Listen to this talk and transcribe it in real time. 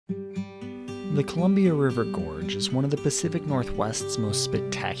The Columbia River Gorge is one of the Pacific Northwest's most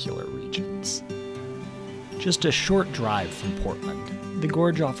spectacular regions. Just a short drive from Portland, the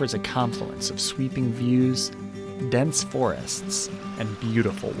gorge offers a confluence of sweeping views, dense forests, and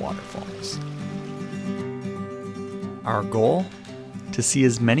beautiful waterfalls. Our goal? To see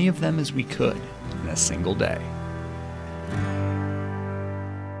as many of them as we could in a single day.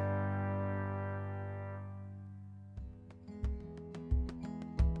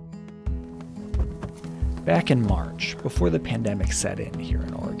 Back in March, before the pandemic set in here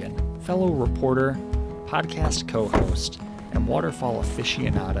in Oregon, fellow reporter, podcast co-host, and waterfall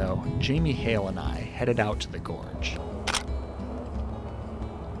aficionado Jamie Hale and I headed out to the gorge.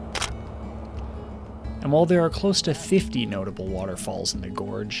 And while there are close to 50 notable waterfalls in the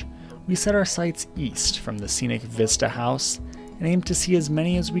gorge, we set our sights east from the scenic Vista house and aimed to see as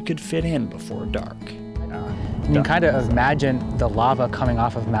many as we could fit in before dark. You can kind of imagine the lava coming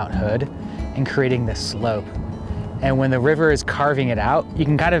off of Mount Hood and creating this slope. And when the river is carving it out, it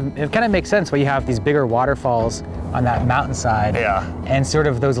kind of makes sense why you have these bigger waterfalls on that mountainside and sort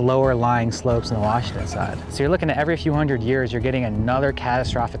of those lower lying slopes on the Washington side. So you're looking at every few hundred years, you're getting another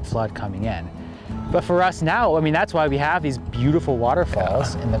catastrophic flood coming in. But for us now, I mean, that's why we have these beautiful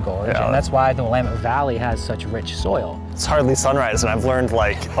waterfalls in the gorge, and that's why the Willamette Valley has such rich soil. It's hardly sunrise, and I've learned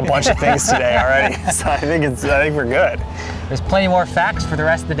like a bunch of things today already. So I think we're good. There's plenty more facts for the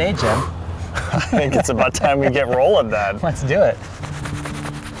rest of the day, Jim. I think it's about time we get rolling then. Let's do it.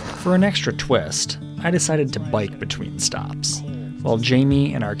 For an extra twist, I decided to bike between stops, while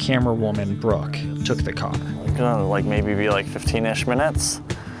Jamie and our camera woman, Brooke, took the car. It's gonna like maybe be like 15-ish minutes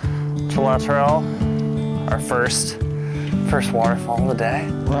to La Tourelle, our first waterfall of the day.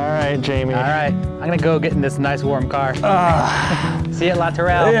 All right, Jamie. All right, I'm gonna go get in this nice warm car. See you at La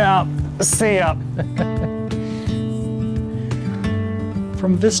Tourelle. Yeah, see ya.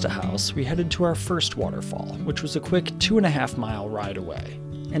 From Vista House, we headed to our first waterfall, which was a quick 2.5 mile ride away,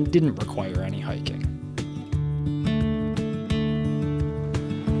 and didn't require any hiking.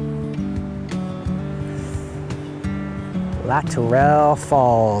 La Tourelle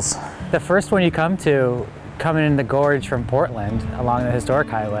Falls. The first one you come to, coming in the gorge from Portland along the historic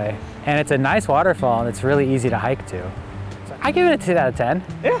highway, and it's a nice waterfall and it's really easy to hike to. So I give it a 10 out of 10.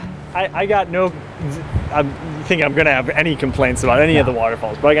 Yeah, I got no, I think I'm gonna have any complaints about any of the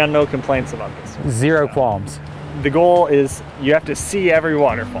waterfalls, but I got no complaints about this one. Zero qualms. The goal is you have to see every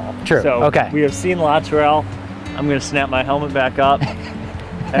waterfall. True, So okay. We have seen La Tourelle. I'm gonna snap my helmet back up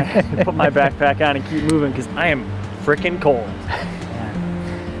and put my backpack on and keep moving because I am freaking cold.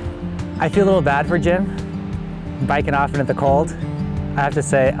 I feel a little bad for Jim, biking off into the cold. I have to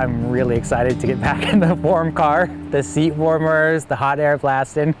say, I'm really excited to get back in the warm car. The seat warmers, the hot air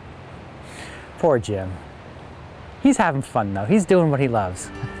blasting. Poor Jim. He's having fun though. He's doing what he loves.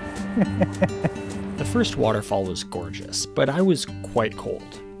 The first waterfall was gorgeous, but I was quite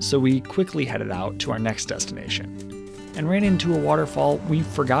cold, so we quickly headed out to our next destination and ran into a waterfall we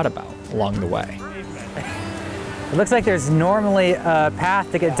forgot about along the way. It looks like there's normally a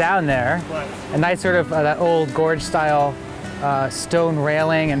path to get down there. A nice sort of that old gorge style stone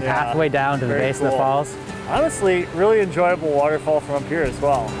railing and pathway down to the base of the falls. Honestly, really enjoyable waterfall from up here as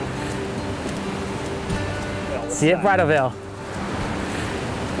well. See you at Bridalveil.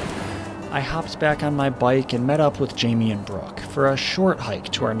 I hopped back on my bike and met up with Jamie and Brooke for a short hike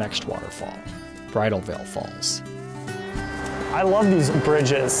to our next waterfall, Bridalveil Falls. I love these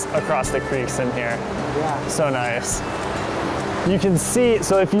bridges across the creeks in here. Yeah. So nice. You can see,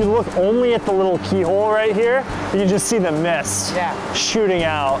 so if you look only at the little keyhole right here, you can just see the mist shooting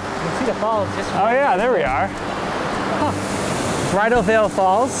out. You can see the falls just Oh yeah, there we are. Bridalveil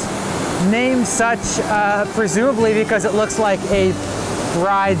Falls, named such presumably because it looks like a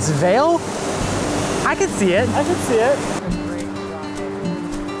bride's veil. I can see it. I can see it.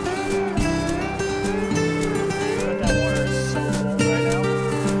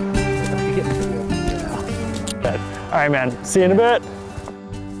 All right, man. See you in a bit.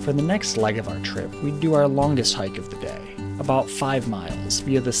 For the next leg of our trip, we'd do our longest hike of the day, about 5 miles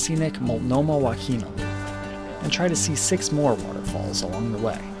via the scenic Multnomah-Wakena Loop, and try to see 6 more waterfalls along the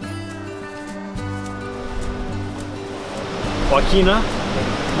way. Wakena,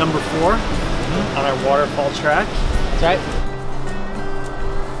 number 4 on our waterfall track. That's right.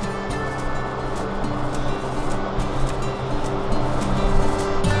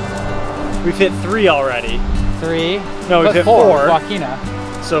 We've hit 3 already. 3. No, we've hit 4. 4.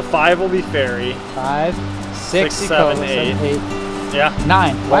 Wakena. So 5 will be ferry. 5, 6, 7, 8. Yeah.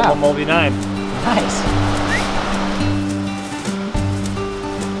 9. One Wow. will be 9. Nice.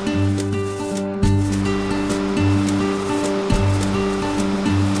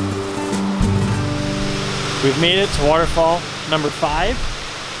 We've made it to waterfall number 5,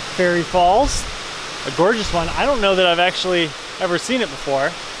 Fairy Falls. A gorgeous one. I don't know that I've actually ever seen it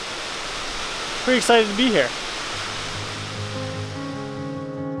before. Pretty excited to be here.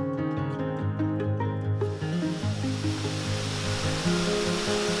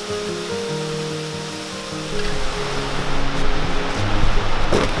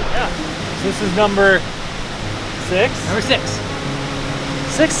 Yeah, so this is number 6? Number 6.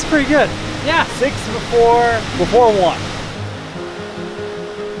 6 is pretty good. Yeah. 6 before 1.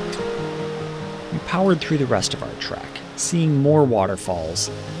 We powered through the rest of our trek, seeing more waterfalls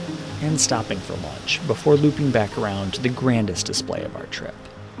and stopping for lunch before looping back around to the grandest display of our trip.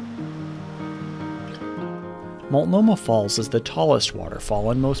 Multnomah Falls is the tallest waterfall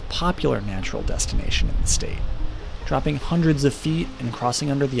and most popular natural destination in the state, dropping hundreds of feet and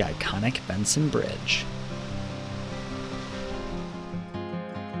crossing under the iconic Benson Bridge.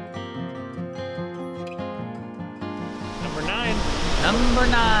 Number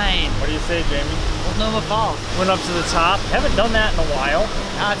 9. What do you say, Jamie? Multnomah Falls. Went up to the top. Haven't done that in a while.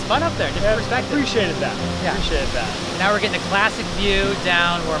 It's fun up there. Different perspective. Appreciated that. Yeah. Appreciated that. Now we're getting a classic view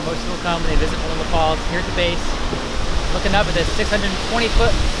down where most people come when they visit Multnomah Falls. Here at the base, looking up at this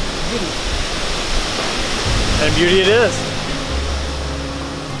 620-foot beauty. And beauty it is.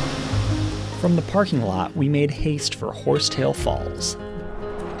 From the parking lot, we made haste for Horsetail Falls.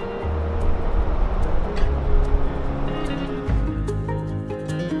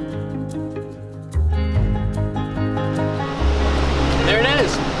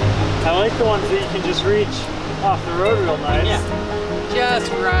 I like the ones that you can just reach off the road real nice. Yeah,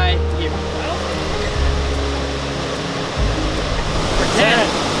 just right here. For 10.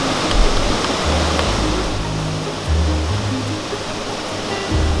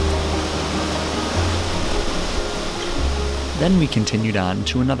 Then we continued on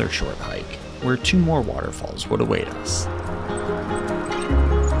to another short hike, where 2 more waterfalls would await us.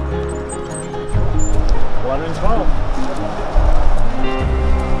 11 and 12.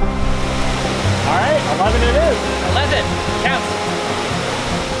 All right, 11 it is. 11. Counts.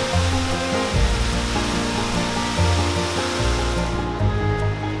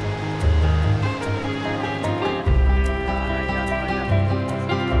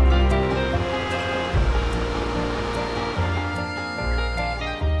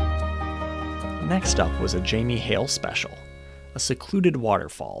 Next up was a Jamie Hale special, a secluded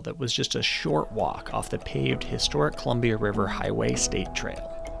waterfall that was just a short walk off the paved historic Columbia River Highway State Trail.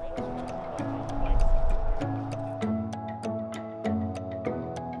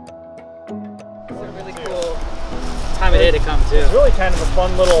 Time of day to come too. It's really kind of a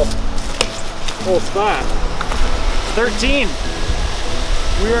fun little spot. 13.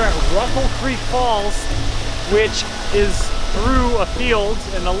 We are at Ruffle Creek Falls, which is through a field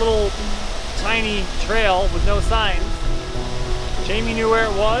and a little tiny trail with no signs. Jamie knew where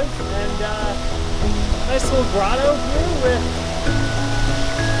it was, and nice little grotto here with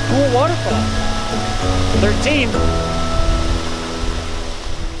cool waterfall. 13.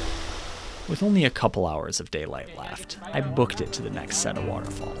 With only a couple hours of daylight left, I booked it to the next set of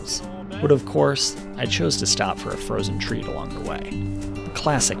waterfalls. But of course, I chose to stop for a frozen treat along the way. A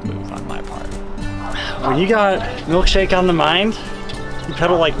classic move on my part. When you got milkshake on the mind, you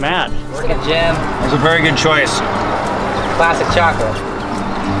pedal like mad. Working, Jim. That's a very good choice. Classic chocolate.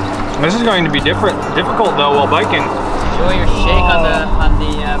 This is going to be difficult though while biking. Enjoy your shake on the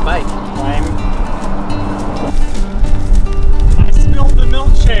bike. I spilled the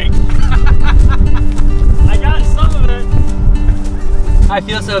milkshake. I got some of it. I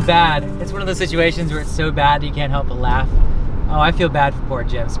feel so bad. It's one of those situations where it's so bad you can't help but laugh. Oh, I feel bad for poor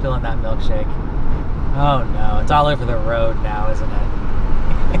Jim spilling that milkshake. Oh no, it's all over the road now, isn't it?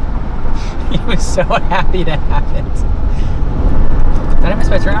 He was so happy to have it. Did I miss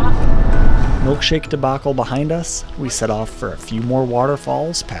my turnoff? Milkshake debacle behind us, we set off for a few more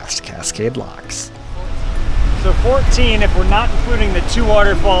waterfalls past Cascade Locks. So 14, if we're not including the 2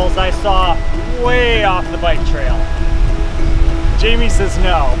 waterfalls I saw way off the bike trail. Jamie says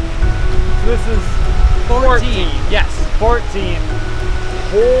no. So this is 14. Yes. 14.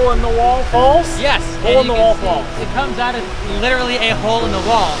 Hole in the wall falls? Yes. Hole in the wall falls. It comes out of literally a hole in the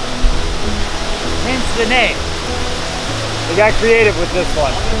wall. Hence the name. They got creative with this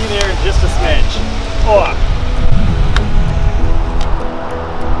one. I'll be there in just a smidge. Oh.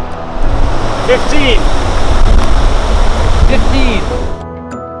 15. 15.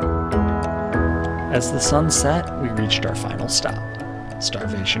 As the sun set, we reached our final stop,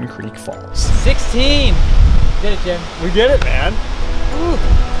 Starvation Creek Falls. 16. Did it, Jim. We did it, man. Woo.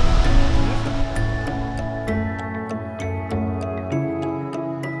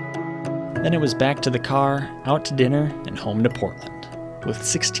 Then it was back to the car, out to dinner, and home to Portland, with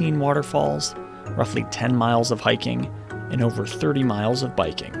 16 waterfalls, roughly 10 miles of hiking, and over 30 miles of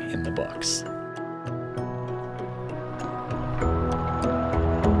biking in the books.